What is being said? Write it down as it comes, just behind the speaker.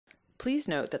Please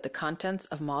note that the contents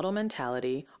of Model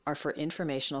Mentality are for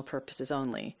informational purposes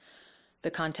only. The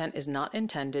content is not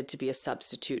intended to be a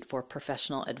substitute for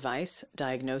professional advice,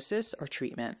 diagnosis, or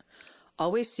treatment.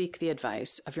 Always seek the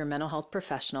advice of your mental health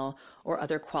professional or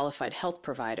other qualified health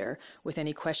provider with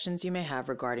any questions you may have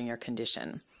regarding your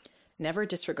condition. Never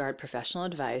disregard professional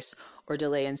advice or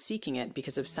delay in seeking it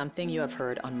because of something you have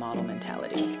heard on Model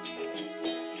Mentality.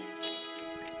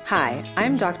 Hi,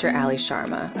 I'm Dr. Ali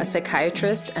Sharma, a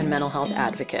psychiatrist and mental health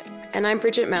advocate. And I'm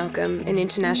Bridget Malcolm, an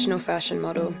international fashion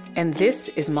model. And this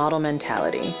is Model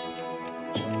Mentality.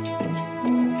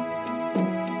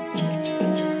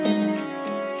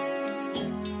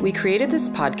 We created this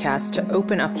podcast to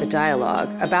open up the dialogue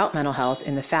about mental health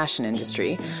in the fashion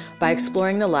industry by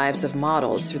exploring the lives of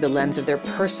models through the lens of their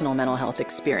personal mental health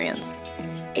experience.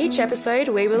 Each episode,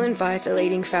 we will invite a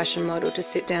leading fashion model to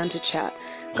sit down to chat,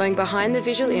 going behind the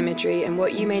visual imagery and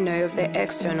what you may know of their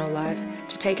external life,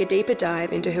 to take a deeper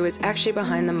dive into who is actually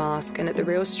behind the mask and at the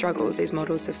real struggles these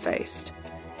models have faced.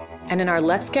 And in our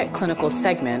Let's Get Clinical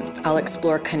segment, I'll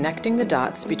explore connecting the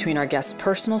dots between our guests'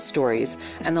 personal stories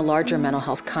and the larger mental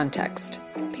health context.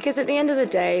 Because at the end of the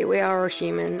day, we are all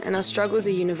human and our struggles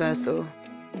are universal.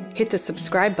 Hit the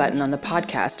subscribe button on the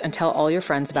podcast and tell all your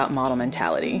friends about Model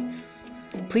Mentality.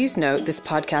 Please note this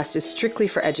podcast is strictly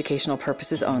for educational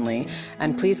purposes only,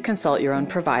 and please consult your own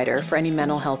provider for any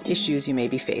mental health issues you may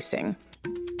be facing.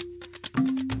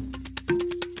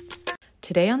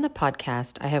 Today on the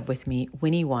podcast, I have with me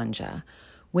Winnie Wanja.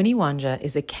 Winnie Wanja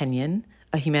is a Kenyan,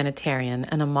 a humanitarian,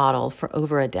 and a model for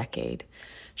over a decade.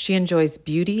 She enjoys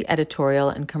beauty, editorial,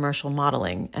 and commercial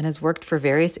modeling and has worked for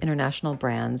various international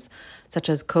brands such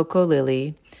as Coco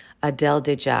Lily, Adele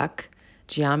Dejac,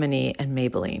 Giamini, and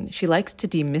Maybelline. She likes to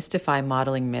demystify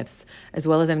modeling myths as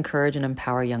well as encourage and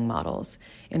empower young models.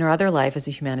 In her other life as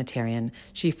a humanitarian,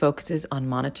 she focuses on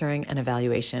monitoring and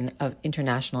evaluation of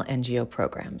international NGO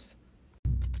programs.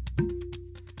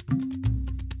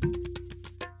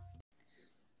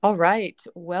 All right,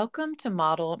 welcome to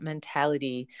Model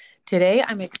Mentality. Today,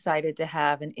 I'm excited to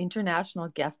have an international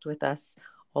guest with us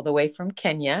all the way from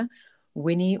Kenya,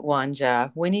 Winnie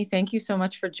Wanja. Winnie, thank you so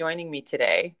much for joining me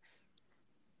today.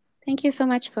 Thank you so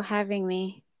much for having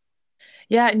me.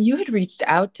 Yeah, and you had reached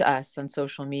out to us on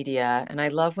social media, and I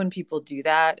love when people do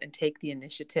that and take the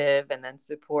initiative and then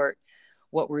support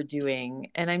what we're doing.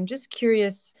 And I'm just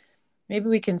curious, maybe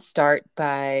we can start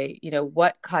by,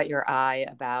 what caught your eye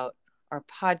about our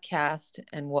podcast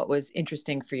and what was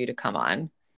interesting for you to come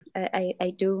on?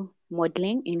 I do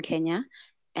modeling in Kenya,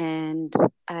 and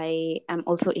I am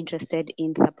also interested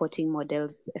in supporting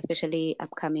models, especially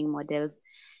upcoming models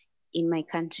in my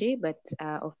country, but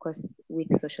of course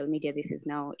with social media this is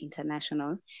now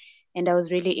international, and I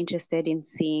was really interested in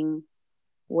seeing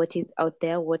what is out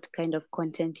there, what kind of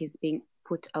content is being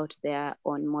put out there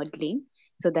on modeling.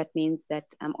 So that means that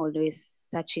I'm always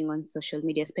searching on social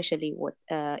media, especially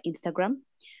Instagram,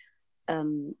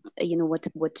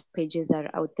 what pages are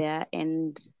out there.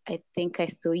 And I think I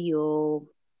saw your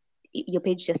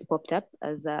page just popped up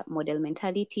as a Model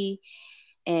Mentality,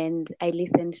 and I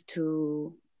listened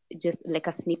to just like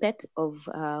a snippet of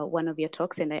one of your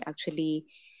talks, and I actually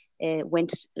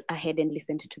went ahead and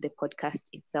listened to the podcast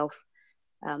itself.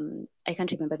 I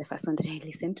can't remember the first one that I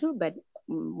listened to, but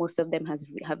most of them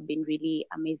have been really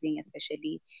amazing,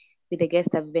 especially with the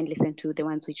guests. I've been listened to the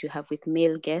ones which you have with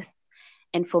male guests.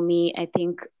 And for me, I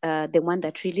think the one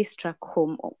that really struck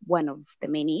home, one of the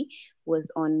many, was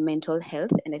on mental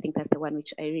health. And I think that's the one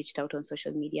which I reached out on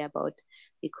social media about,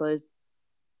 because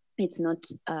it's not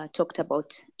talked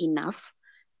about enough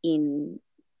in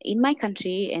my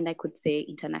country, and I could say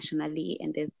internationally.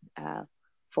 And there's a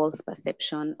false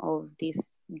perception of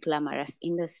this glamorous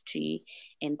industry,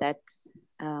 and that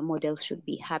models should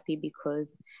be happy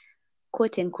because,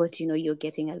 quote unquote, you're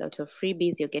getting a lot of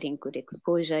freebies, you're getting good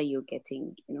exposure, you're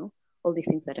getting, all these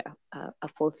things that are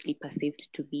falsely perceived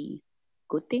to be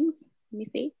good things, let me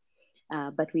say.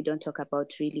 But we don't talk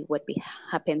about really what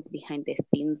happens behind the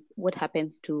scenes, what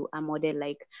happens to a model,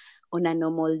 like on a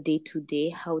normal day-to-day,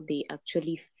 how they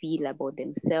actually feel about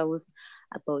themselves,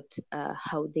 about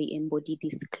how they embody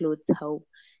these clothes, how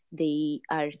they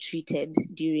are treated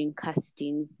during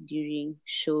castings, during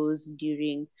shows,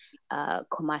 during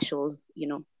commercials,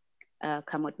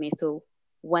 come with me. So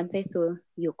once I saw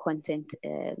your content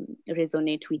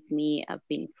resonate with me, I've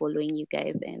been following you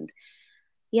guys, and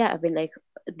yeah, I've been like,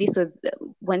 this was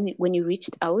when you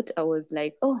reached out, I was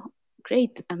like, oh,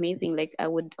 great, amazing. Like, I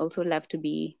would also love to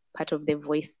be part of the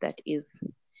voice that is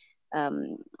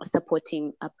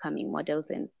supporting upcoming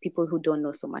models and people who don't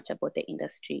know so much about the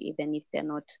industry, even if they're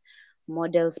not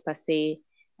models per se.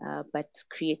 but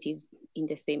creatives in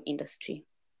the same industry.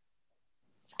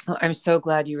 Well, I'm so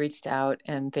glad you reached out,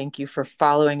 and thank you for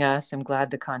following us. I'm glad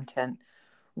the content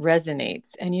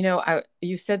resonates. And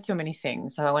you said so many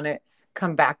things, so I want to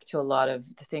come back to a lot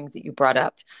of the things that you brought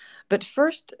up. But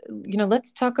first,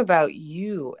 let's talk about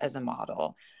you as a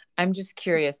model. I'm just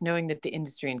curious, knowing that the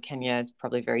industry in Kenya is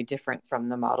probably very different from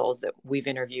the models that we've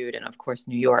interviewed, and of course,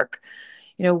 New York.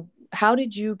 How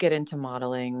did you get into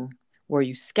modeling? Were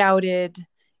you scouted?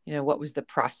 What was the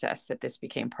process that this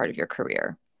became part of your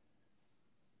career?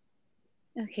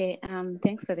 Okay,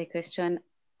 thanks for the question.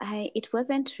 I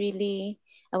wasn't really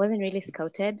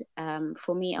scouted.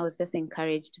 For me, I was just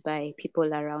encouraged by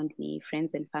people around me,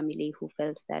 friends and family, who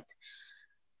felt that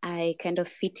I kind of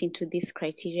fit into this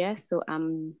criteria. So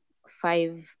I'm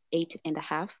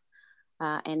 5'8.5",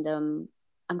 and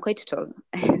I'm quite tall,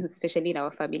 especially in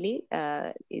our family.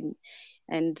 And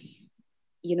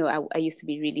I used to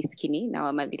be really skinny. Now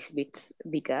I'm a little bit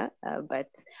bigger, but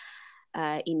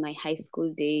in my high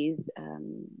school days,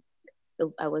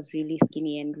 I was really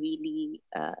skinny and really,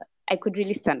 I could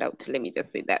really stand out. Let me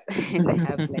just say that. And I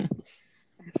have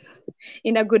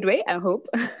in a good way, I hope.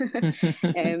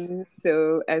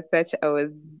 So as such, I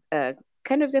was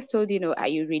kind of just told, are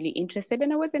you really interested?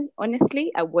 And I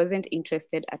wasn't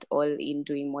interested at all in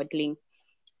doing modeling.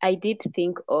 I did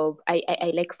think of,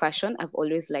 I like fashion. I've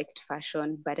always liked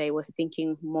fashion, but I was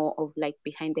thinking more of like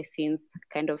behind the scenes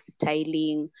kind of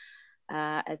styling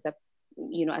as a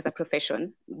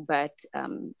profession. But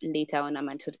later on, I'm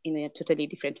in a totally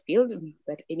different field.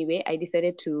 But anyway, I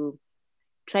decided to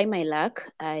try my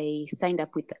luck. I signed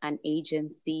up with an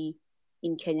agency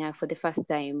in Kenya for the first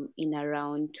time in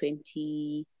around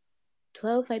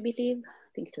 2012, I believe. I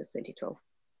think it was 2012.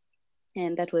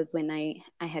 And that was when I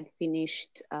had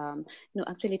finished, no,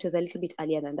 actually it was a little bit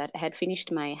earlier than that. I had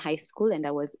finished my high school and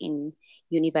I was in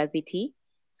university.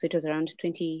 So it was around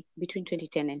between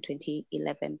 2010 and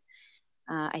 2011.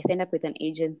 I signed up with an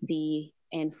agency,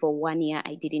 and for 1 year,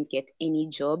 I didn't get any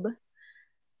job.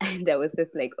 And I was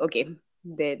just like, okay,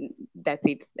 then that's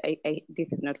it.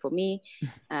 This is not for me.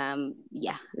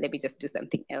 Let me just do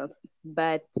something else.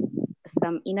 But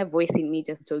some inner voice in me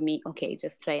just told me, okay,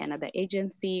 just try another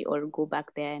agency or go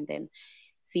back there and then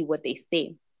see what they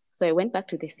say. So I went back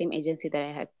to the same agency that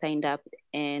I had signed up,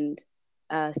 and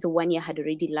so 1 year had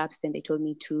already lapsed, and they told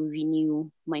me to renew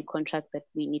my contract, that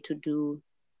we need to do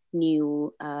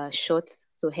new shots,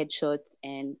 so headshots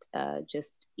and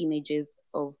just images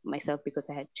of myself, because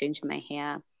I had changed my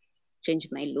hair,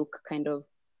 changed my look kind of.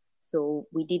 So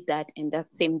we did that, and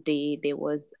that same day there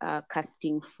was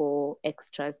casting for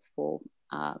extras for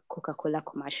Coca-Cola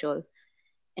commercial.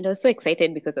 And I was so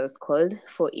excited because I was called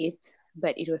for it,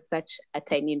 but it was such a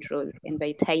tiny role. And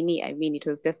by tiny, I mean it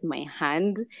was just my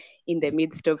hand in the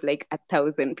midst of like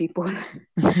 1,000 people.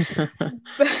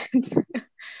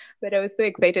 But I was so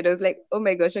excited. I was like, oh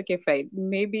my gosh, okay, fine.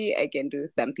 Maybe I can do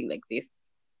something like this.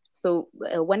 So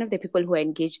one of the people who I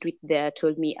engaged with there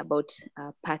told me about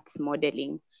parts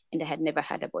modeling, and I had never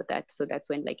heard about that. So that's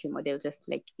when like you model just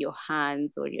like your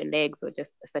hands or your legs or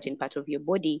just a certain part of your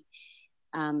body.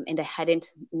 And I hadn't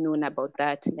known about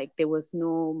that. Like there was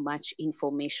no much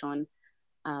information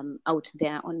out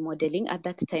there on modeling. At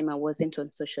that time, I wasn't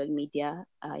on social media.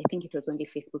 I think it was only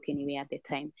Facebook anyway at the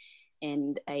time.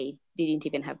 And I didn't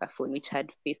even have a phone which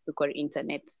had Facebook or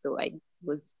internet. So I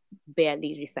was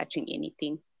barely researching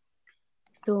anything.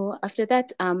 So after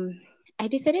that, I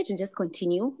decided to just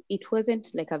continue. It wasn't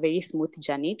like a very smooth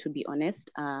journey, to be honest.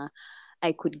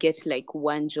 I could get like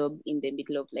one job in the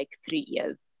middle of like 3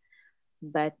 years.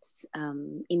 But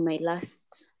in my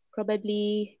last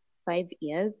probably 5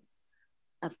 years,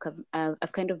 I've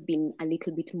kind of been a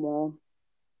little bit more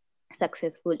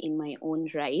successful in my own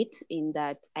right, in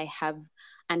that I have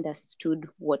understood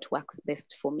what works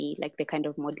best for me, like the kind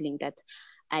of modeling that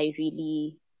I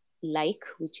really like,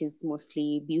 which is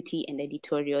mostly beauty and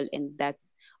editorial, and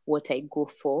that's what I go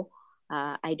for.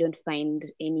 I don't find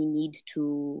any need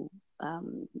to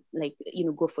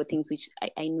go for things which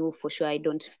I know for sure I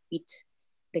don't fit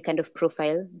the kind of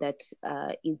profile that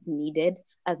is needed,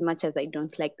 as much as I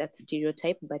don't like that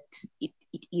stereotype, but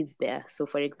it is there. So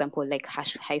for example, like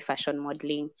high fashion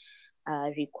modeling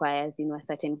requires, a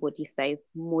certain body size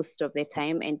most of the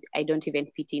time, and I don't even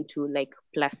fit into like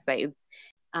plus size.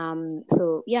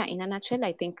 So yeah, in a nutshell,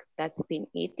 I think that's been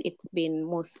it. It's been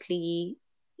mostly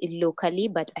locally,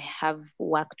 but I have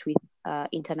worked with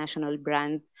international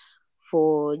brands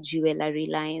for jewelry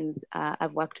lines.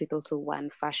 I've worked with also one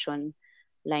fashion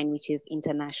line which is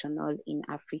international in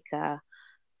Africa.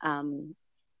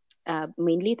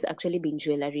 Mainly it's actually been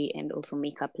jewelry and also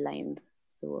makeup lines.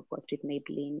 So I've worked with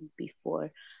Maybelline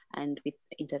before, and with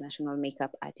international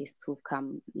makeup artists who've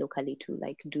come locally to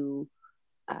like do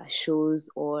shows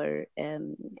or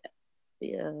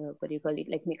what do you call it,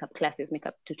 like makeup classes,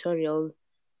 makeup tutorials,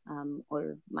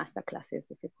 or master classes,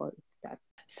 if you call it that.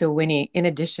 So Winnie, in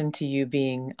addition to you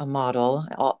being a model,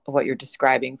 what you're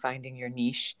describing, finding your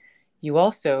niche, you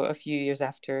also, a few years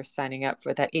after signing up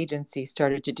for that agency,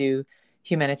 started to do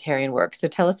humanitarian work. So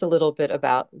tell us a little bit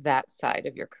about that side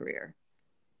of your career.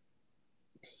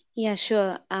 Yeah,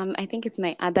 sure. I think it's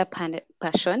my other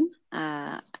passion.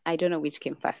 I don't know which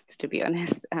came first, to be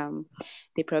honest.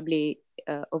 They probably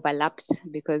overlapped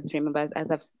because remember,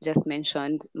 as I've just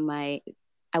mentioned,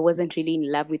 I wasn't really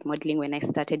in love with modeling when I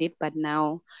started it, but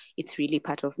now it's really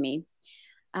part of me.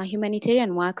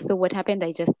 Humanitarian work. So what happened?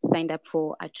 I just signed up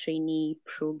for a trainee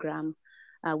program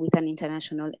with an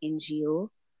international NGO.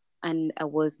 And I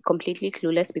was completely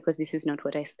clueless because this is not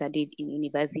what I studied in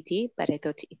university, but I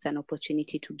thought it's an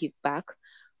opportunity to give back,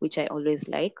 which I always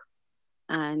like.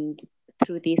 And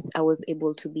through this, I was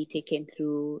able to be taken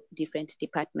through different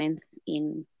departments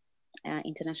in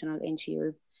international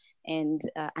NGOs and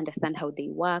understand how they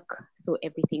work. So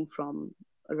everything from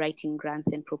writing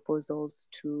grants and proposals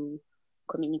to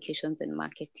communications and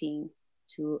marketing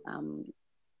to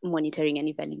monitoring and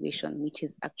evaluation, which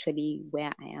is actually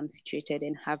where I am situated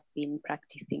and have been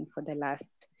practicing for the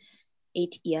last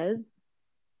 8 years.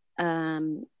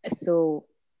 So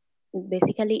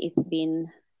basically, it's been,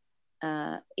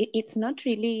 it's not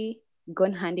really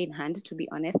gone hand in hand, to be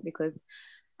honest, because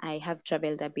I have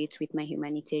traveled a bit with my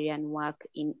humanitarian work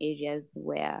in areas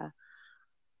where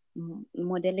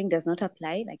modeling does not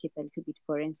apply, like it's a little bit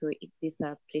foreign. So these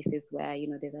are places where,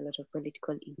 there's a lot of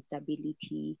political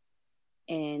instability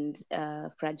and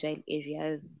fragile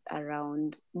areas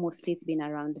around, mostly it's been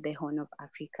around the Horn of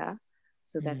Africa.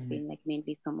 So that's been like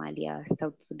mainly Somalia,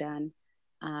 South Sudan,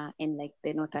 and like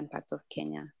the northern parts of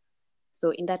Kenya.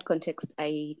 So in that context,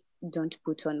 I don't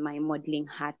put on my modeling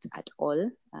hat at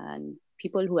all. And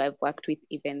people who I've worked with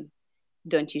even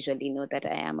don't usually know that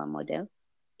I am a model.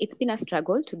 It's been a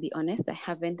struggle, to be honest.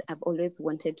 I've always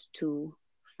wanted to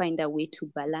find a way to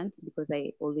balance, because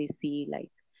I always see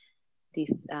like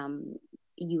these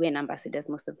UN ambassadors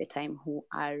most of the time who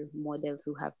are models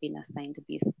who have been assigned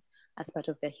this as part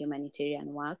of their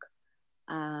humanitarian work.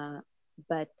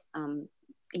 But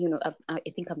I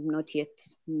think I'm not yet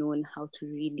known how to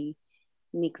really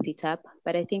mix it up.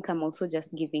 But I think I'm also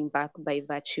just giving back by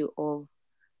virtue of,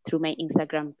 through my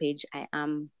Instagram page, I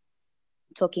am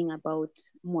talking about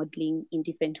modeling in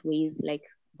different ways, like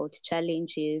about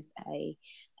challenges. I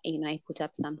put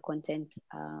up some content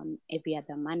every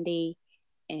other Monday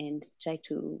and try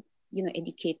to,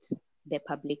 educate the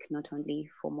public, not only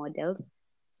for models.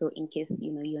 So in case,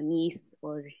 your niece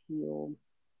or your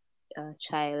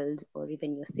child or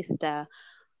even your sister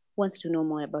wants to know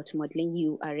more about modeling,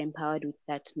 you are empowered with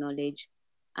that knowledge.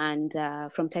 And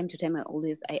from time to time,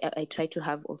 I try to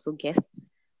have also guests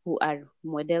who are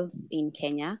models in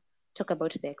Kenya talk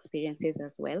about their experiences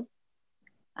as well.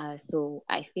 So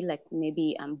I feel like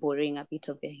maybe I'm borrowing a bit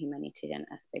of the humanitarian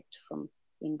aspect from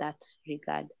in that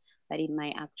regard, but in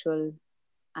my actual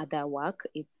other work,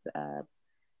 it's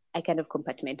I kind of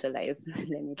compartmentalize.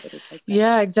 Let me put it like that.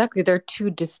 Yeah, exactly. They're two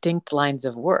distinct lines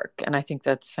of work. And I think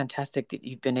that's fantastic that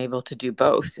you've been able to do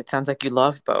both. It sounds like you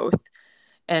love both.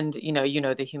 And,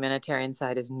 the humanitarian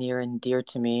side is near and dear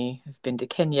to me. I've been to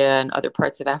Kenya and other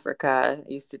parts of Africa.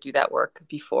 I used to do that work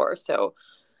before. So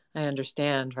I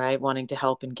understand, right? Wanting to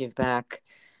help and give back,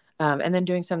 and then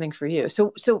doing something for you.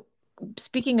 So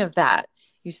speaking of that,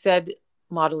 you said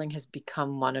modeling has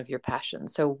become one of your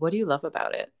passions. So what do you love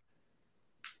about it?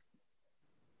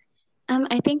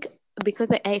 I think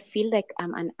because I feel like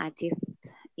I'm an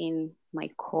artist in my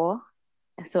core.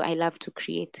 So I love to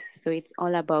create. So it's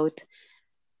all about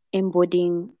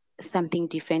embodying something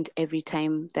different every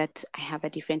time that I have a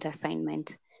different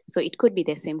assignment. So it could be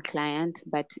the same client,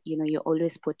 but you're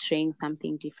always portraying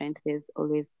something different. There's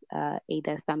always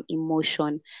either some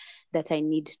emotion that I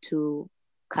need to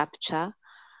capture.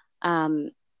 I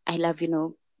love,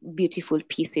 beautiful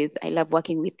pieces. I love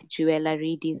working with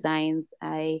jewelry designs.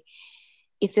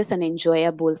 It's just an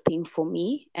enjoyable thing for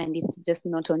me. And it's just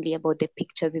not only about the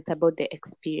pictures, it's about the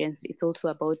experience. It's also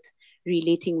about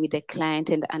relating with the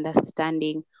client and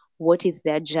understanding what is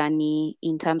their journey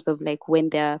in terms of like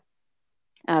when they're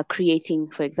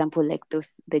creating, for example, like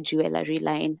the jewelry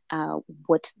line.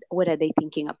 What are they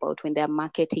thinking about when they're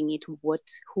marketing it?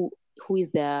 Who is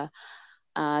their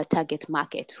target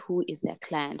market? Who is their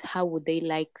client? How would they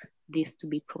like this to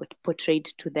be portrayed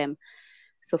to them?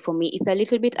 So for me, it's a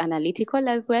little bit analytical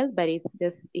as well, but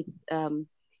it's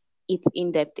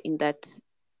in depth in that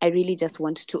I really just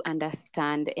want to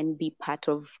understand and be part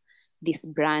of this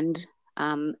brand.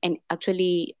 And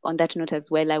actually, on that note as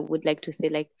well, I would like to say,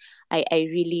 like, I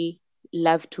really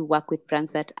love to work with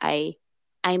brands that I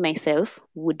myself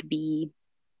would be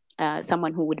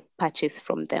someone who would purchase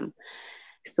from them.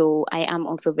 So I am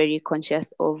also very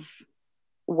conscious of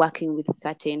working with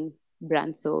certain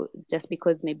brands. So just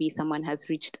because maybe someone has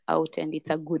reached out and it's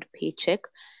a good paycheck,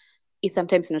 it's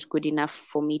sometimes not good enough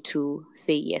for me to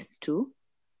say yes to.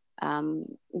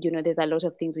 There's a lot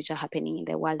of things which are happening in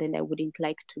the world, and I wouldn't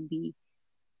like to be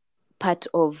part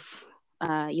of,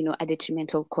 a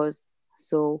detrimental cause.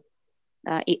 So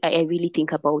I really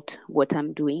think about what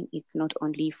I'm doing. It's not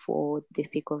only for the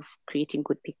sake of creating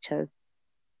good pictures.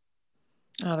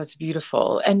 Oh, that's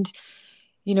beautiful. And,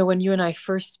 when you and I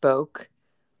first spoke,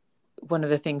 one of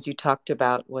the things you talked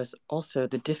about was also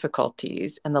the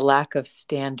difficulties and the lack of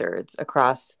standards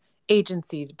across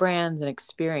agencies, brands, and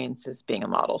experiences being a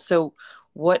model. So,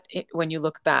 when you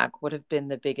look back, what have been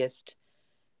the biggest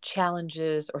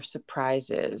challenges or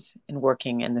surprises in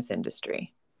working in this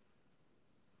industry?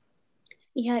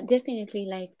 Yeah, definitely.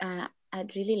 Like,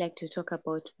 I'd really like to talk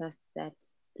about first that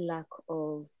lack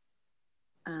of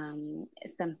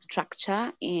some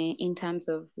structure in terms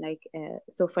of like,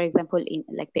 so for example, in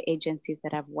like the agencies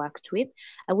that I've worked with,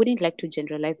 I wouldn't like to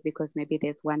generalize because maybe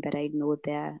there's one that I know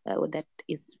there that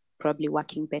is probably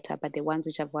working better, but the ones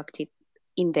which I've worked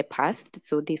in the past,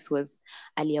 so this was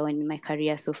earlier on in my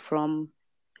career. So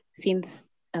since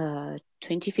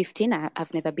 2015,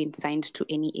 I've never been signed to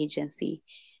any agency.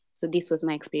 So this was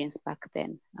my experience back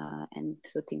then, and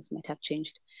so things might have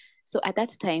changed. So at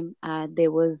that time,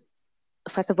 there was,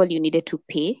 first of all, you needed to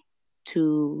pay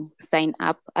to sign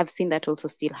up. I've seen that also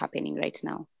still happening right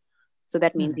now. So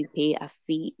that means you pay a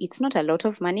fee. It's not a lot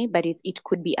of money, but it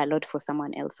could be a lot for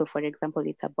someone else. So for example,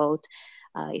 it's about,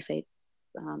 if I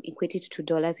equate it to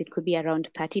dollars, it could be around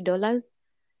 $30.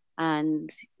 And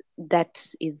that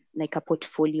is like a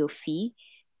portfolio fee.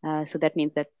 So that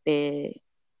means that the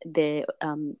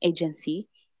agency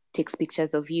takes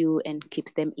pictures of you and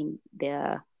keeps them in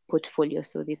their portfolio,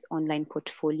 so this online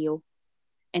portfolio.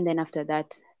 And then after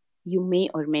that, you may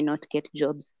or may not get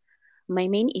jobs. My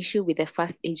main issue with the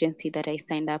first agency that I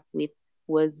signed up with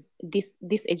was this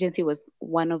agency was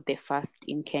one of the first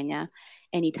in Kenya,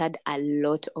 and it had a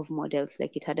lot of models.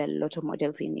 Like, it had a lot of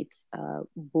models in its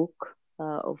book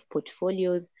of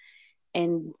portfolios.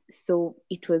 And so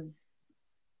it was,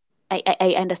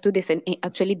 I understood this, and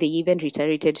actually they even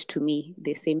reiterated to me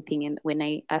the same thing. And when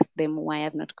I asked them why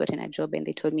I've not gotten a job, and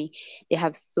they told me they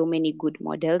have so many good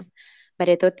models, but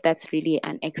I thought that's really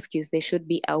an excuse. There should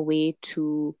be a way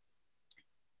to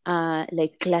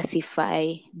like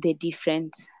classify the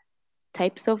different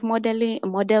types of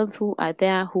models who are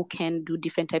there, who can do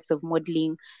different types of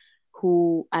modeling,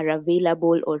 who are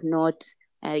available or not,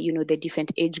 the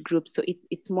different age groups. So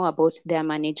it's more about their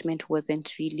management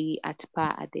wasn't really at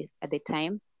par at the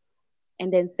time.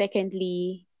 And then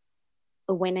secondly,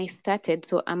 when I started,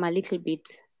 so I'm a little bit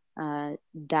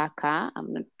darker.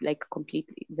 I'm not like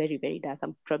completely very, very dark.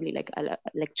 I'm probably like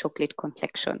chocolate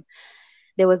complexion.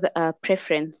 There was a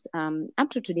preference. Up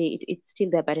to today, it's still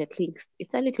there, but at least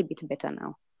it's a little bit better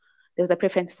now. There was a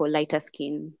preference for lighter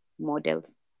skin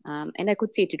models. And I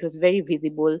could see it. It was very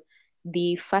visible.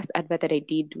 The first advert that I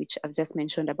did, which I've just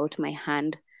mentioned about my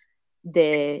hand,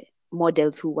 the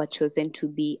models who were chosen to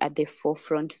be at the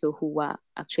forefront, so who were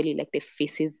actually like the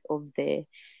faces of the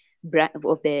brand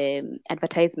of the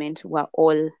advertisement, were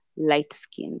all light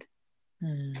skinned.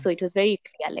 So it was very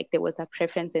clear, like there was a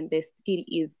preference, and there still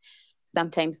is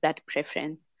sometimes that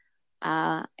preference.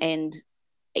 And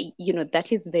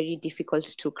that is very difficult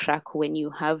to crack when you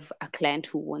have a client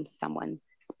who wants someone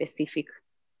specific.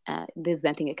 There's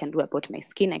nothing I can do about my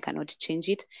skin. I cannot change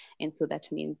it. And so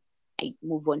that means I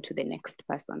move on to the next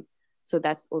person. So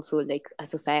that's also like a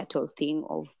societal thing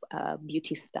of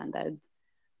beauty standards.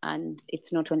 And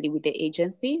it's not only with the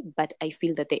agency, but I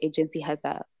feel that the agency has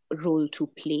a role to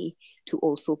play to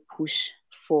also push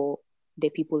for the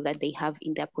people that they have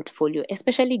in their portfolio,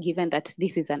 especially given that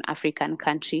this is an African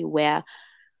country where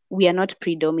we are not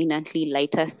predominantly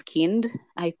lighter skinned.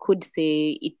 I could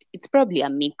say it's probably a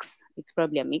mix. It's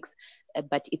probably a mix,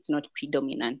 but it's not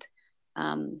predominant.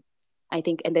 I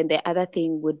think, and then the other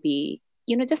thing would be,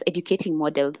 just educating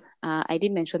models. I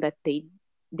did mention that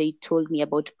they told me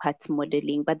about parts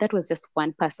modeling, but that was just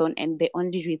one person, and the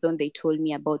only reason they told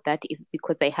me about that is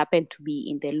because I happened to be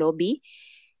in the lobby,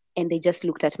 and they just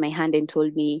looked at my hand and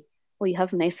told me, "Oh, you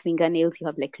have nice fingernails. You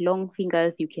have like long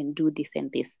fingers. You can do this and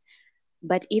this."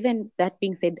 But even that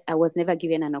being said, I was never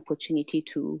given an opportunity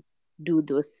to do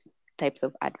those types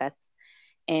of adverts.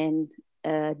 And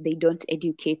they don't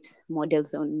educate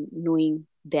models on knowing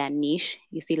their niche.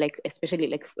 You see, like especially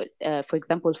like for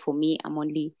example, for me, I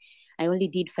only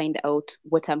did find out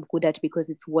what I'm good at because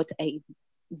it's what I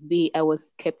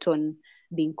was kept on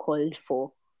being called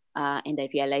for, and I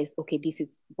realized, okay, this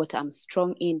is what I'm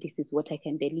strong in. This is what I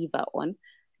can deliver on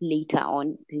later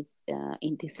on this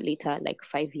in this later like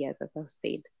 5 years, as I've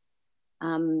said.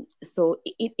 So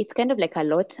it's kind of like a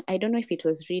lot. I don't know if it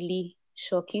was really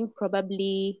shocking.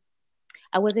 Probably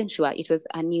I wasn't sure. It was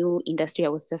a new industry I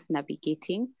was just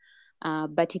navigating.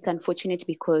 But it's unfortunate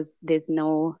because there's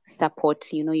no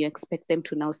support. You expect them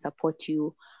to now support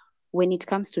you. When it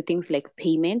comes to things like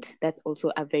payment, that's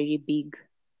also a very big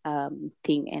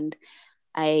thing. And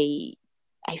I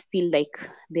I feel like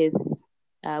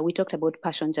we talked about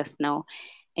passion just now.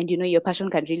 And your passion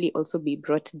can really also be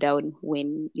brought down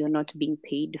when you're not being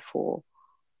paid for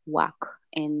work.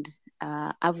 And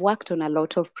I've worked on a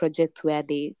lot of projects where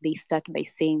they start by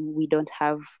saying we don't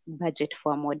have budget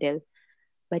for a model,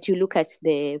 but you look at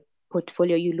the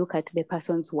portfolio, you look at the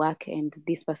person's work, and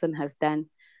this person has done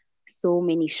so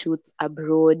many shoots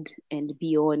abroad and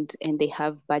beyond, and they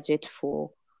have budget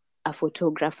for a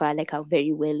photographer, like a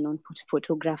very well-known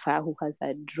photographer who has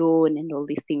a drone and all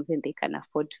these things, and they can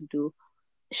afford to do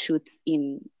shoots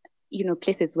in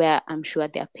places where I'm sure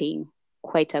they're paying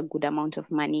quite a good amount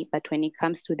of money. But when it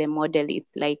comes to the model,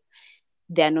 it's like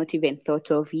they're not even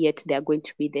thought of yet. They're going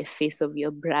to be the face of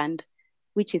your brand,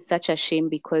 which is such a shame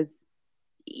because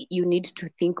you need to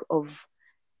think of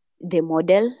the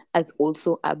model as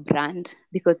also a brand,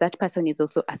 because that person is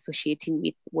also associating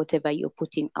with whatever you're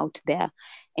putting out there.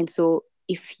 And so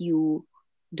if you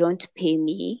don't pay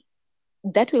me,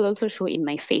 that will also show in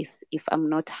my face. If I'm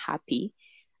not happy,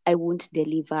 I won't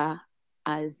deliver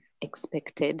as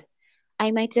expected.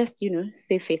 I might just,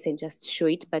 save face and just show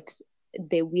it, but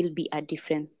there will be a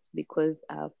difference because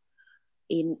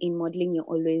in modeling, you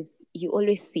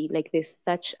always see like there's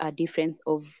such a difference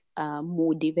of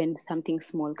mood. Even something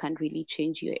small can really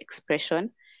change your expression.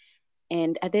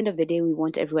 And at the end of the day, we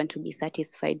want everyone to be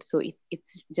satisfied. So it's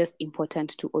just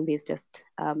important to always just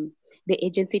the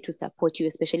agency to support you,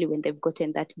 especially when they've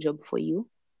gotten that job for you,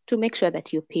 to make sure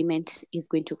that your payment is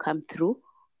going to come through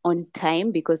on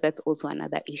time, because that's also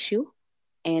another issue,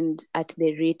 and at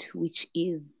the rate which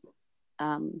is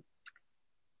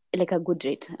like a good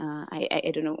rate.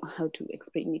 I don't know how to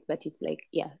explain it, but it's like,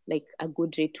 yeah, like a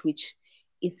good rate which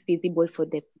is feasible for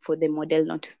the model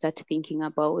not to start thinking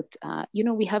about.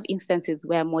 We have instances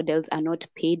where models are not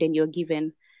paid and you're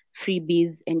given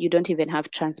freebies and you don't even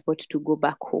have transport to go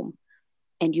back home,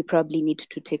 and you probably need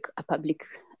to take a public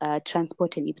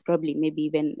transport, and it's probably maybe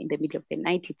even in the middle of the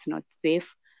night. It's not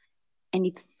safe, and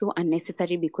it's so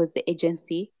unnecessary because the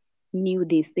agency knew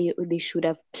this. They should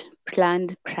have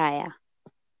planned prior.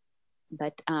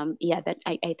 But yeah, that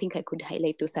I think I could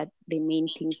highlight those are the main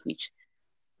things which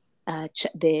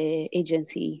the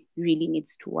agency really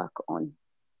needs to work on.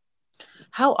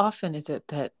 How often is it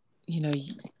that,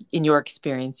 in your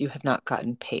experience, you have not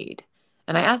gotten paid?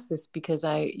 And I ask this because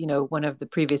one of the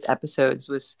previous episodes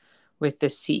was with the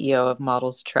CEO of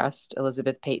Models Trust,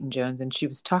 Elizabeth Peyton Jones, and she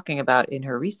was talking about in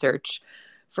her research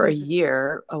for a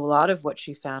year, a lot of what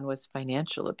she found was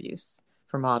financial abuse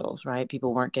for models, right?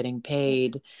 People weren't getting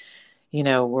paid,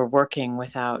 were working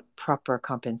without proper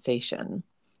compensation.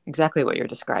 Exactly what you're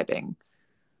describing.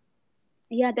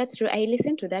 Yeah, that's true. I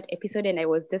listened to that episode and I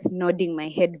was just nodding my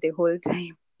head the whole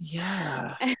time.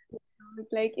 Yeah.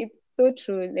 Like, it's so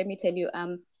true. Let me tell you.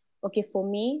 Okay, for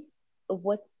me,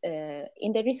 what's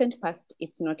in the recent past,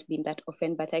 it's not been that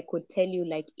often, but I could tell you,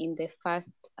 like in the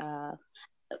first,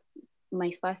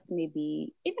 my first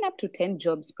maybe even up to 10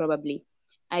 jobs, probably,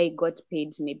 I got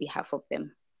paid maybe half of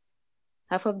them,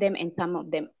 and some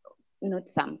of them, not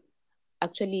some,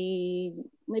 actually,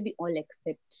 maybe all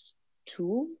except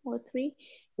 2 or 3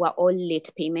 were all late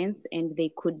payments, and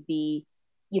they could be,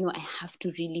 I have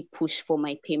to really push for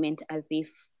my payment as if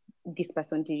this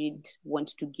person did want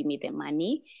to give me the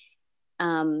money.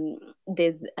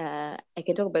 There's I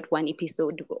can talk about one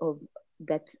episode of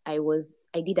that.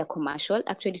 I did a commercial.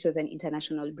 Actually, it was an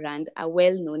international brand, a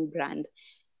well-known brand,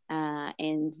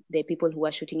 and the people who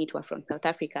were shooting it were from South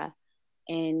Africa,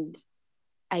 and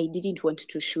I didn't want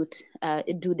to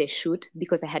do the shoot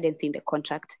because I hadn't seen the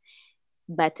contract,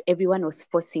 but everyone was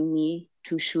forcing me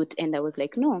to shoot. And I was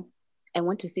like, no, I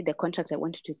want to see the contract. I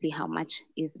want to see how much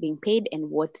is being paid and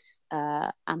what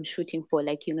I'm shooting for.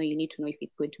 Like, you need to know if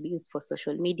it's going to be used for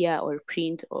social media or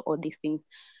print or all these things.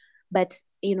 But,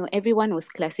 everyone was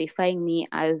classifying me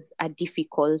as a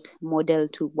difficult model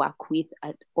to work with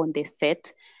on the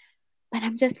set. But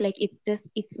I'm just like,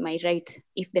 it's my right.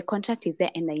 If the contract is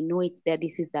there and I know it's there,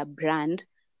 this is a brand,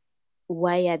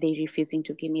 why are they refusing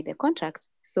to give me the contract?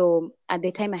 So at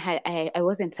the time I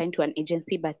wasn't signed to an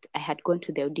agency, but I had gone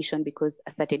to the audition because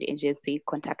a certain agency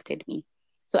contacted me.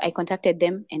 So I contacted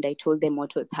them and I told them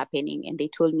what was happening. And they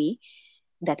told me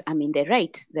that I'm in the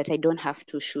right, that I don't have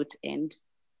to shoot. And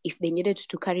if they needed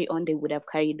to carry on, they would have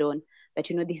carried on. But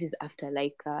this is after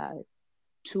like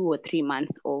 2 or 3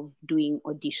 months of doing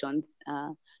auditions.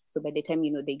 So by the time,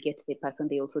 they get the person,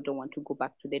 they also don't want to go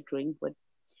back to the drawing board.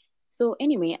 So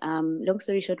anyway, long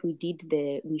story short,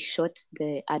 we shot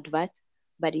the advert,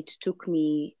 but it took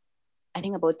me, I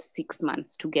think, about 6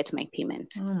 months to get my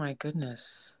payment. Oh my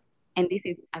goodness. And this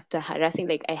is after harassing,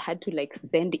 like I had to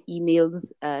send emails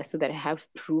so that I have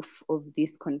proof of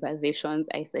these conversations.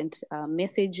 I sent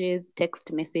messages,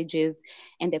 text messages,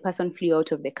 and the person flew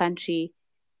out of the country.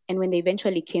 And when they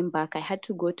eventually came back, I had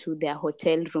to go to their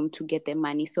hotel room to get the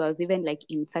money. So I was even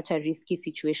in such a risky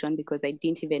situation because I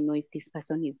didn't even know if this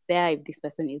person is there, if this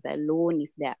person is alone, if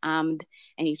they're armed,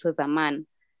 and it was a man.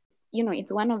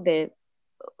 It's one of the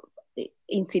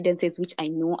incidences which I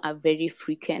know are very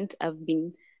frequent. I've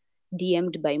been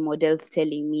DM'd by models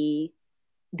telling me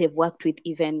they've worked with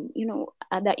even,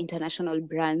 other international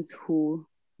brands who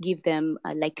give them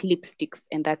lipsticks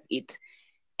and that's it.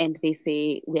 And they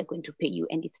say, we are going to pay you.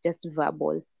 And it's just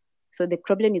verbal. So the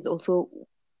problem is also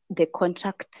the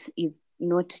contract is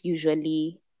not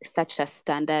usually such a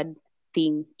standard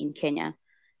thing in Kenya.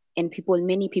 And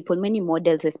many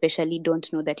models especially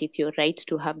don't know that it's your right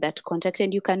to have that contract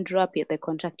and you can draw up the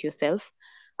contract yourself.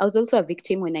 I was also a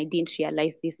victim when I didn't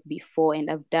realize this before,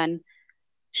 and I've done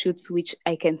shoots which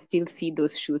I can still see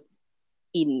those shoots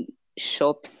in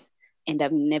shops and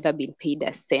I've never been paid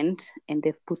a cent, and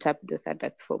they've put up those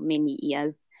adverts for many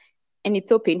years. And it's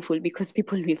so painful because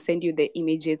people will send you the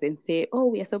images and say, oh,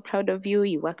 we are so proud of you,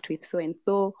 you worked with so and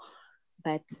so,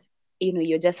 but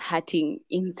you're just hurting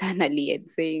internally and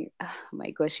saying, oh my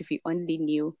gosh, if you only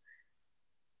knew.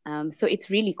 So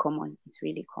it's really common.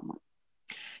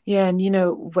 Yeah,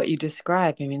 and what you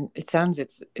describe, I mean, it sounds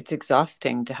it's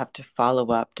exhausting to have to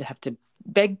follow up, to have to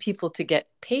beg people to get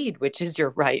paid, which is your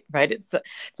right, right? It's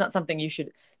not something you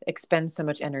should expend so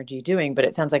much energy doing, but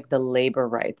it sounds like the labor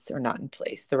rights are not in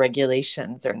place, the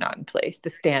regulations are not in place, the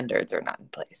standards are not in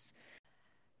place.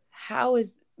 How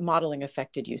has modeling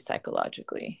affected you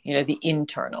psychologically? The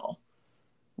internal.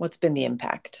 What's been the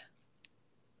impact?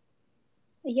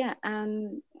 Yeah,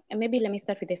 maybe let me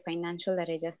start with the financial that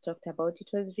I just talked about. It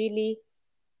was really,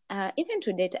 even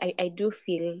to date, I do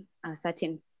feel a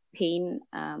certain pain.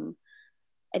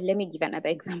 And let me give another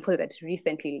example that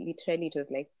recently, literally, it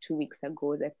was like 2 weeks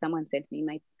ago, that someone sent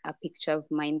me a picture of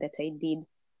mine that I did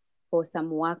for some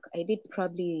work. I did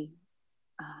probably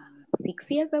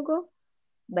 6 years ago,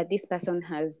 but this person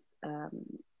has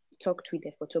talked with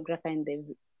the photographer and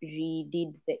they've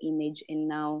redid the image, and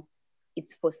now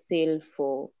it's for sale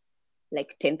for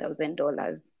like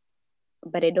 $10,000.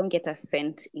 But I don't get a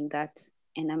cent in that,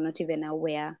 and I'm not even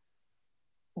aware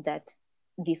that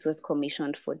this was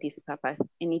commissioned for this purpose.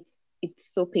 And it's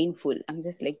so painful. I'm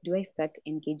just like, do I start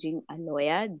engaging a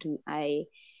lawyer? Do I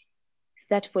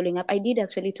start following up? I did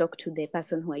actually talk to the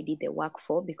person who I did the work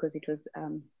for, because it was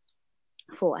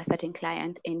for a certain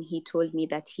client, and he told me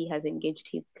that he has engaged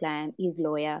his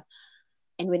lawyer.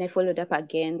 And when I followed up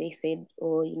again, they said,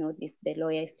 oh, the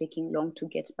lawyer is taking long to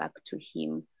get back to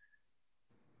him.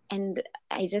 And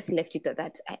I just left it at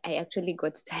that. I actually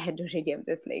got tired already. I'm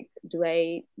just like,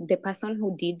 the person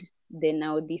who did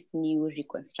this new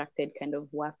reconstructed kind of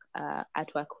work,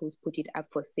 artwork, who's put it up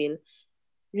for sale,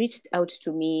 reached out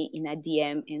to me in a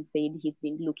DM and said he's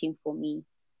been looking for me.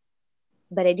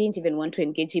 But I didn't even want to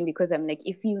engage him because I'm like,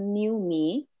 if you knew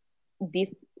me,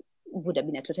 this would have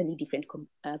been a totally different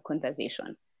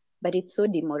conversation. But it's so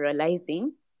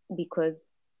demoralizing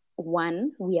because,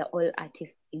 one, we are all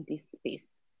artists in this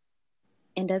space.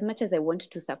 And as much as I want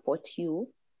to support you,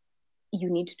 you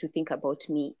need to think about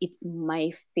me. It's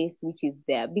my face which is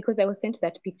there. Because I was sent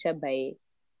that picture by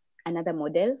another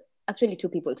model. Actually, two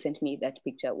people sent me that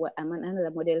picture.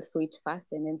 Another model saw it first,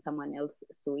 and then someone else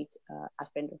saw it, a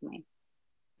friend of mine.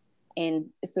 And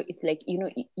so it's like,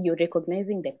 you're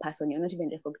recognizing the person. You're not even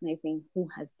recognizing who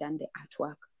has done the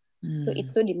artwork. So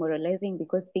it's so demoralizing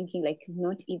because thinking like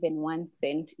not even 1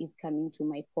 cent is coming to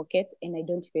my pocket, and I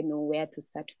don't even know where to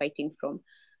start fighting from.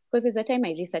 Because at the time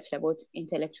I researched about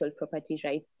intellectual property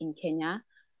rights in Kenya,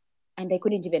 and I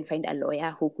couldn't even find a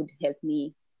lawyer who could help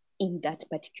me in that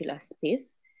particular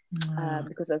space.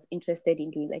 Because I was interested in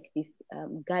doing like these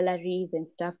galleries and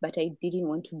stuff, but I didn't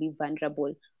want to be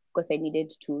vulnerable because I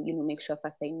needed to, make sure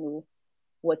first I know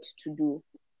what to do.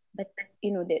 But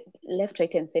the left,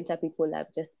 right, and center people are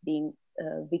just being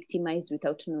victimized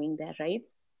without knowing their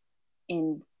rights.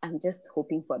 And I'm just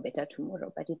hoping for a better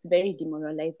tomorrow. But it's very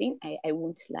demoralizing. I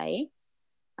won't lie.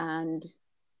 And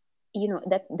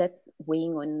that's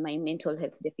weighing on my mental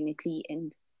health, definitely.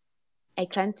 And I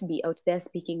can't be out there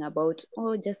speaking about,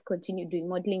 just continue doing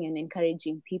modeling and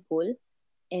encouraging people.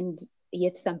 And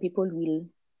yet some people will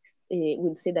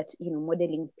say that,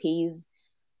 modeling pays.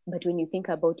 But when you think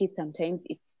about it, sometimes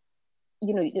it's,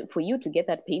 for you to get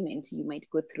that payment, you might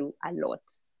go through a lot.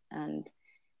 And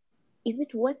is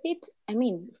it worth it? I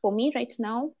mean, for me right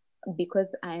now, because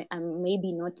I'm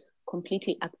maybe not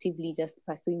completely actively just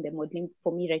pursuing the modeling.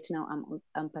 For me right now,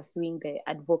 I'm pursuing the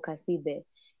advocacy, the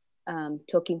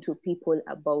talking to people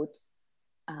about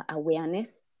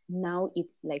awareness. Now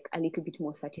it's like a little bit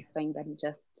more satisfying than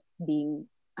just being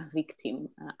a victim,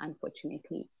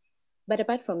 unfortunately. But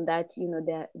apart from that,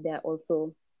 there are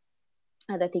also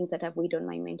other things that have weighed on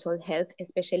my mental health,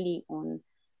 especially on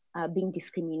being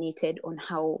discriminated on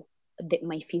how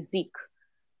my physique.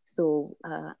 So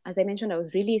as I mentioned, I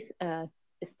was really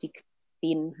stick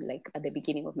thin, like at the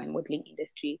beginning of my modeling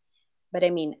industry. But I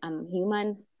mean, I'm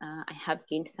human. I have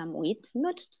gained some weight,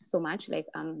 not so much, like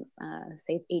I'm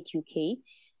size 8 UK.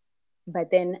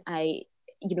 But then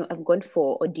I've gone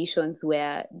for auditions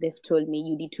where they've told me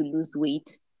you need to lose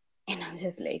weight. And I'm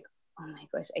just like, oh my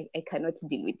gosh, I cannot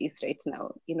deal with this right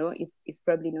now. It's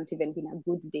probably not even been a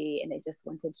good day. And I just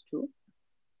wanted to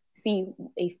see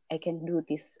if I can do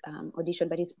this audition.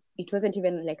 But it wasn't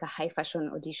even like a high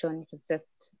fashion audition. It was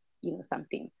just,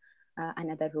 something,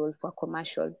 another role for a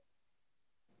commercial.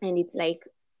 And it's like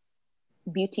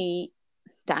beauty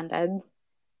standards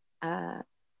are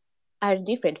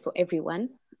different for everyone.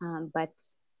 But,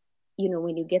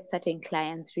 when you get certain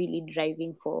clients really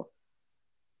driving for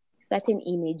certain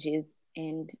images,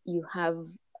 and you have,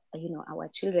 our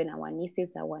children, our nieces,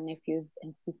 our nephews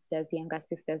and sisters, younger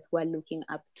sisters who are looking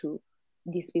up to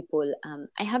these people.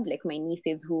 I have like my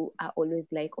nieces who are always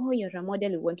like, oh, you're a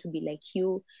model, we want to be like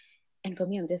you. And for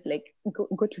me, I'm just like,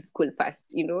 go to school first.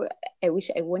 I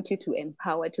want you to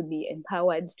be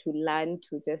empowered, to learn,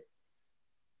 to just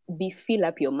fill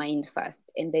up your mind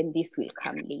first, and then this will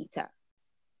come later.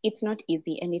 It's not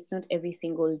easy, and it's not every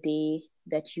single day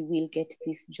that you will get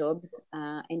these jobs,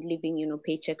 and living,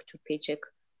 paycheck to paycheck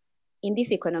in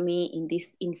this economy, in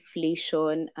this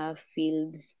inflation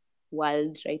filled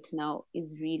world right now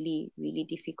is really, really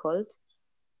difficult.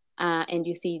 And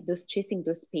you see those chasing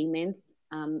those payments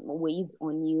weighs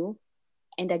on you.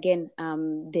 And again,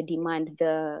 the demand,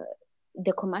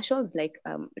 the commercials, like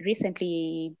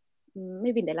recently,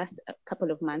 maybe in the last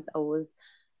couple of months,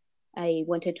 I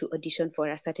wanted to audition for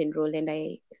a certain role, and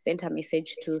I sent a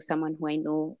message to someone who I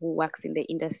know who works in the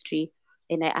industry,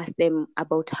 and I asked them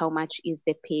about how much is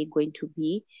the pay going to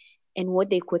be. And what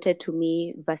they quoted to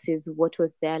me versus what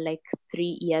was there like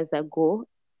 3 years ago,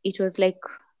 it was like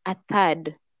a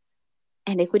third.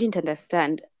 And I couldn't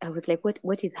understand. I was like,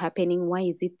 what is happening? Why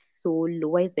is it so low?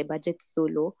 Why is the budget so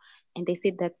low? And they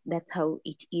said that's how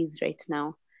it is right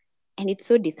now. And it's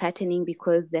so disheartening,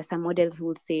 because there's some models who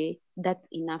will say that's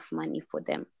enough money for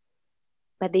them.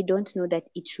 But they don't know that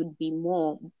it should be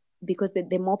more, because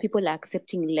the more people are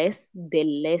accepting less, the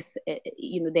less,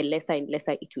 the lesser and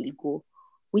lesser it will go,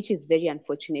 which is very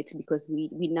unfortunate, because we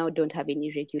now don't have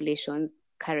any regulations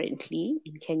currently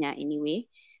in Kenya anyway,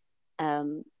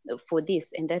 for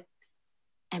this. And that's,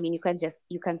 I mean, you can't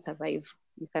survive.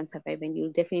 You can't survive, and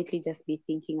you'll definitely just be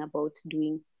thinking about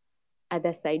doing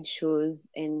other side shows,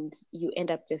 and you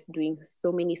end up just doing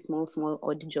so many small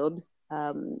odd jobs,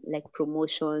 like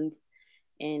promotions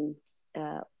and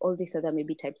all these other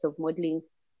maybe types of modeling,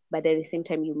 but at the same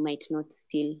time you might not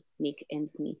still make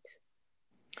ends meet.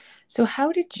 So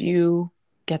how did you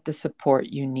get the support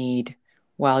you need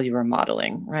while you were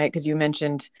modeling, right? Because you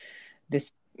mentioned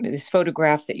this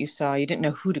photograph that you saw, you didn't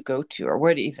know who to go to or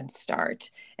where to even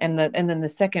start. And then the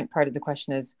second part of the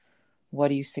question is, what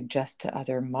do you suggest to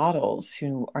other models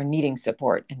who are needing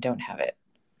support and don't have it?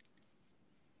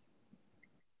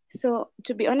 So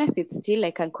to be honest, it's still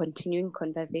like a continuing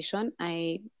conversation.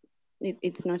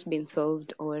 It's not been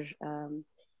solved, or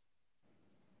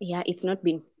it's not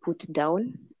been put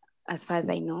down as far as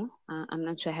I know. I'm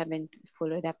not sure. I haven't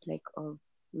followed up like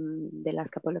the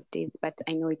last couple of days, but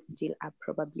I know it's still up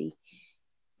probably.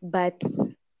 But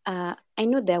I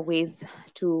know there are ways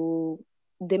to.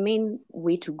 The main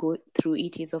way to go through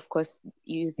it is, of course,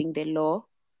 using the law,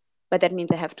 but that means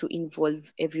I have to involve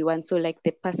everyone. So like the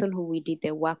person who we did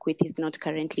the work with is not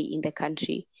currently in the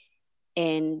country,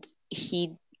 and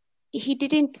he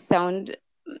didn't sound,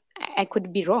 I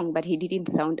could be wrong, but he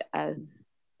didn't sound as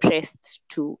pressed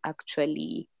to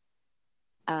actually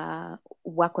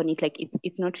work on it. Like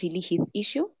it's not really his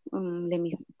issue. Let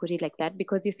me put it like that,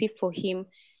 because you see, for him,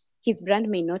 his brand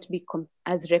may not be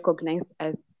as recognized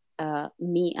as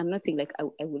me. I'm not saying like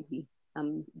I will be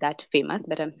that famous,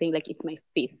 but I'm saying like it's my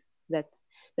face. That's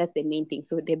the main thing.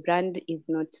 So the brand is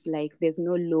not like, there's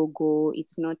no logo.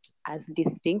 It's not as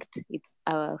distinct. It's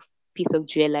a piece of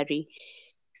jewelry.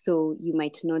 So you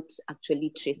might not actually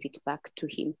trace it back to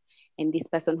him. And this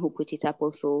person who put it up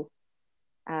also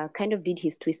kind of did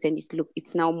his twist, and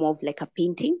it's now more of like a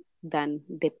painting than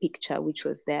the picture which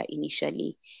was there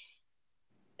initially.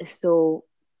 So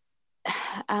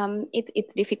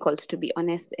it's difficult, to be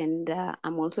honest, and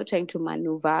I'm also trying to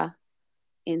maneuver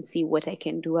and see what I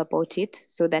can do about it,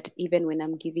 so that even when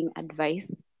I'm giving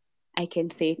advice, I can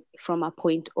say from a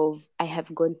point of, I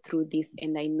have gone through this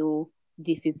and I know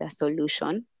this is a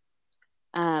solution.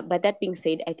 But that being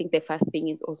said, I think the first thing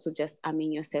is also just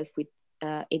arming yourself with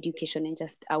education and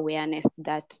just awareness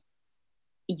that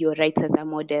you're right as a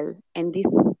model. And this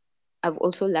I've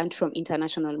also learned from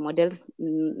international models,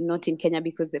 not in Kenya,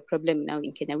 because the problem now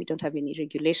in Kenya, we don't have any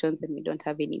regulations and we don't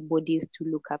have any bodies to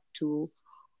look up to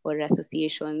or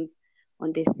associations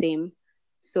on the same.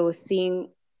 So seeing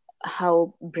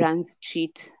how brands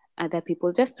treat other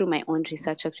people, just through my own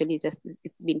research, actually, just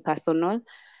it's been personal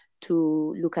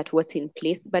to look at what's in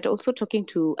place, but also talking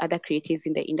to other creatives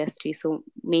in the industry. So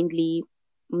mainly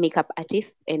makeup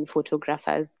artists and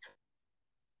photographers.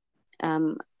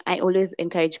 I always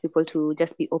encourage people to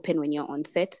just be open when you're on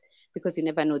set, because you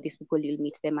never know these people, you'll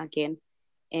meet them again.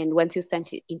 And once you start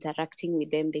interacting with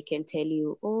them, they can tell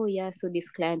you, oh yeah, so this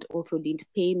client also didn't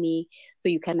pay me. So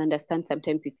you can understand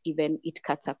sometimes it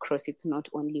cuts across. It's not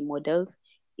only models.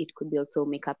 It could be also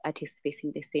makeup artists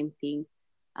facing the same thing,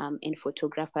 and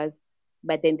photographers.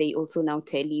 But then they also now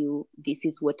tell you this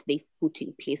is what they put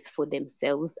in place for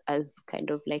themselves as kind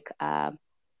of like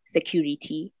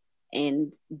security,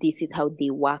 and this is how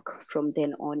they work from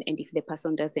then on. And if the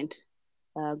person doesn't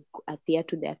adhere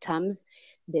to their terms,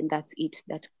 then that's it.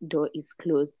 That door is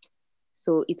closed.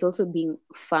 So it's also being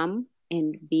firm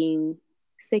and being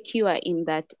secure in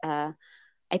that.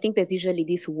 I think there's usually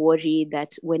this worry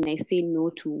that when I say no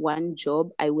to one job,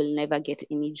 I will never get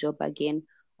any job again,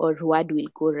 or word will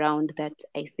go around that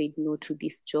I said no to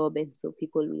this job, and so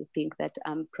people will think that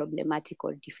I'm problematic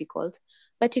or difficult.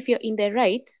 But if you're in the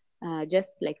right,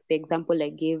 just like the example I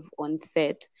gave on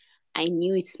set, I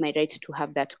knew it's my right to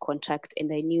have that contract,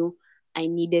 and I knew I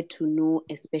needed to know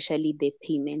especially the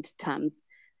payment terms,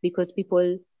 because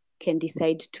people can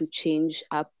decide to change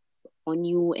up on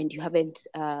you, and you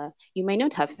might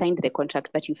not have signed the contract,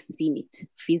 but you've seen it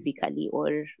physically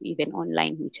or even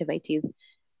online, whichever it is,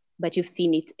 but you've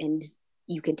seen it and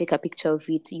you can take a picture of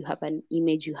it, you have an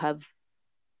image,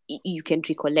 you can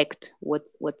recollect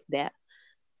what's there.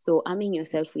 So arming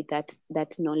yourself with that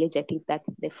knowledge, I think that's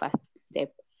the first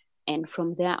step. And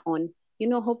from there on,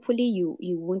 hopefully you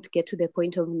won't get to the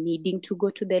point of needing to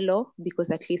go to the law, because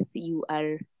at least you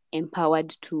are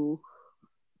empowered to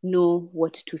know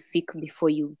what to seek before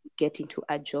you get into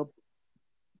a job.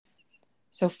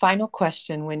 So final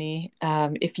question, Winnie.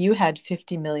 If you had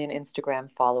 50 million Instagram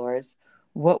followers,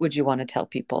 what would you want to tell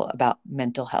people about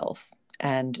mental health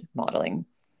and modeling?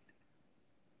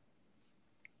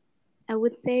 I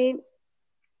would say,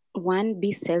 one,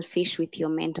 be selfish with your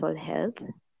mental health,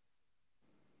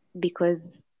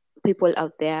 because people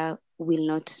out there will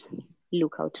not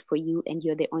look out for you, and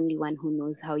you're the only one who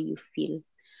knows how you feel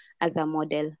as a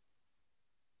model.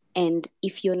 And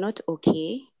if you're not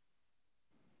okay,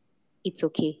 it's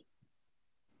okay.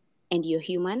 And you're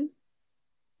human,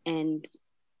 and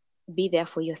be there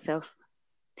for yourself.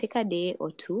 Take a day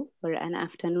or two or an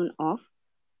afternoon off.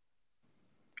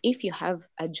 If you have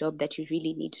a job that you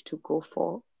really need to go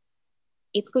for,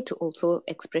 it's good to also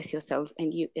express yourself,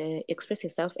 and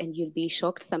you'll be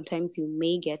shocked. Sometimes you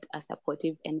may get a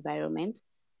supportive environment.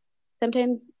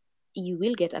 Sometimes you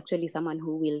will get actually someone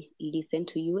who will listen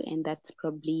to you, and that's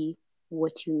probably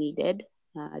what you needed,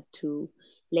 to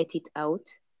let it out.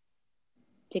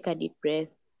 Take a deep breath,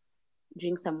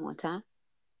 drink some water,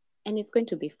 and it's going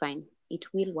to be fine.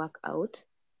 It will work out,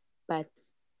 but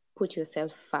put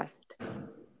yourself first.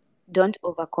 Don't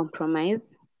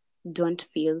overcompromise. Don't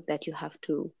feel that you have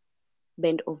to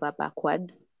bend over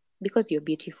backwards, because you're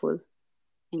beautiful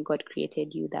and God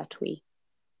created you that way.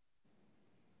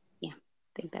 Yeah,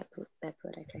 I think that's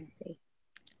what I can say.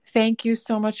 Thank you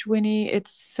so much, Winnie.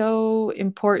 It's so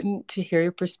important to hear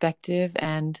your perspective,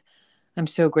 and I'm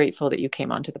so grateful that you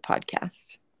came onto the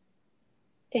podcast.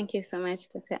 Thank you so much,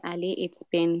 Dr. Ali. It's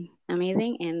been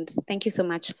amazing, and thank you so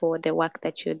much for the work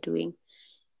that you're doing.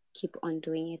 Keep on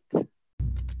doing it.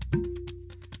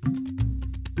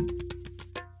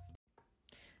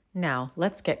 Now,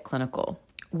 let's get clinical.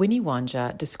 Winnie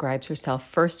Wanja describes herself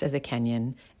first as a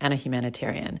Kenyan and a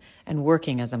humanitarian, and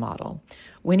working as a model.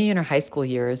 Winnie in her high school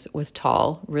years was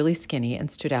tall, really skinny, and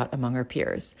stood out among her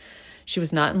peers. She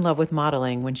was not in love with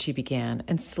modeling when she began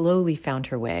and slowly found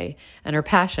her way and her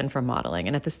passion for modeling,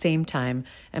 and at the same time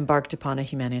embarked upon a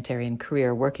humanitarian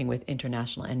career working with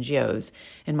international NGOs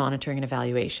in monitoring and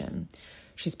evaluation.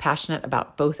 She's passionate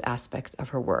about both aspects of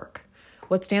her work.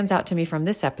 What stands out to me from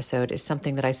this episode is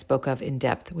something that I spoke of in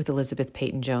depth with Elizabeth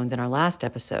Peyton-Jones in our last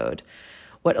episode,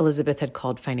 what Elizabeth had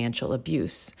called financial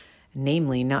abuse,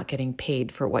 namely not getting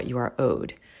paid for what you are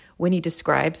owed. Winnie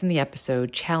describes in the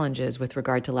episode challenges with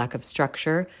regard to lack of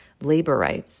structure, labor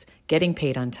rights, getting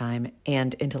paid on time,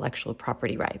 and intellectual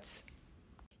property rights.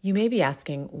 You may be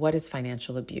asking, what is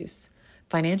financial abuse?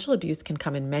 Financial abuse can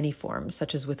come in many forms,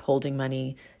 such as withholding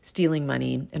money, stealing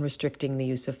money, and restricting the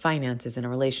use of finances in a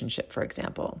relationship, for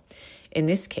example. In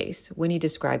this case, Winnie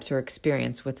describes her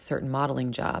experience with certain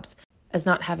modeling jobs as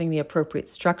not having the appropriate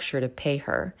structure to pay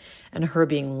her, and her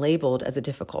being labeled as a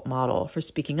difficult model for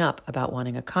speaking up about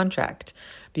wanting a contract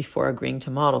before agreeing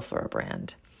to model for a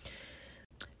brand.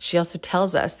 She also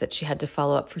tells us that she had to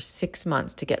follow up for 6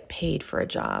 months to get paid for a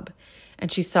job, and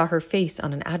she saw her face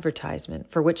on an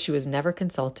advertisement for which she was never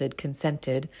consulted,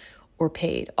 consented, or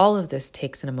paid. All of this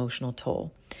takes an emotional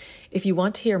toll. If you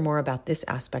want to hear more about this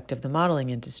aspect of the modeling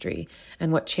industry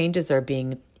and what changes are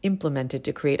being implemented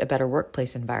to create a better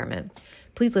workplace environment,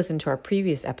 please listen to our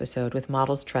previous episode with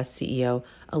Models Trust CEO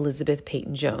Elizabeth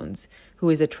Peyton-Jones, who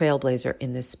is a trailblazer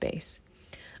in this space.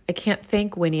 I can't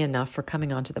thank Winnie enough for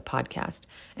coming onto the podcast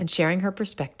and sharing her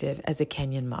perspective as a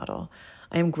Kenyan model.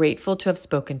 I am grateful to have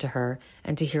spoken to her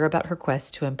and to hear about her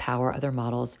quest to empower other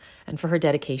models and for her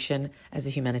dedication as a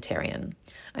humanitarian.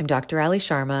 I'm Dr. Ali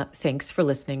Sharma. Thanks for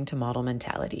listening to Model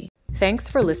Mentality. Thanks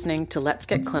for listening to Let's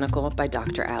Get Clinical by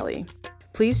Dr. Ali.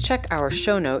 Please check our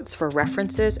show notes for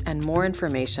references and more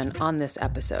information on this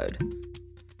episode.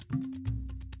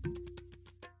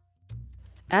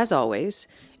 As always,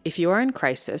 if you are in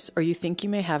crisis or you think you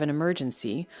may have an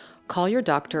emergency, call your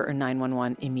doctor or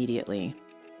 911 immediately.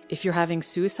 If you're having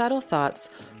suicidal thoughts,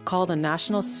 call the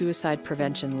National Suicide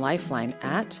Prevention Lifeline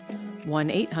at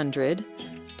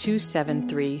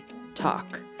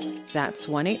 1-800-273-TALK. That's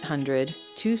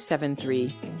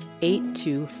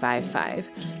 1-800-273-8255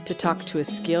 to talk to a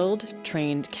skilled,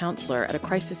 trained counselor at a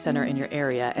crisis center in your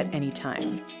area at any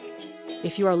time.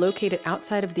 If you are located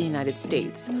outside of the United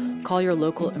States, call your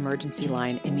local emergency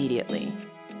line immediately.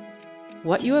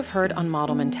 What you have heard on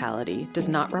Model Mentality does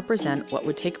not represent what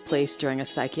would take place during a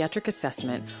psychiatric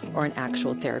assessment or an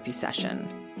actual therapy session.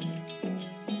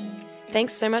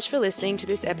 Thanks so much for listening to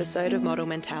this episode of Model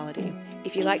Mentality.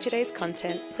 If you like today's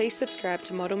content, please subscribe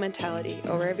to Model Mentality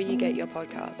or wherever you get your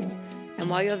podcasts. And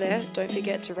while you're there, don't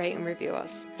forget to rate and review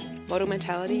us. Model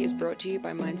Mentality is brought to you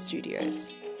by Mind Studios.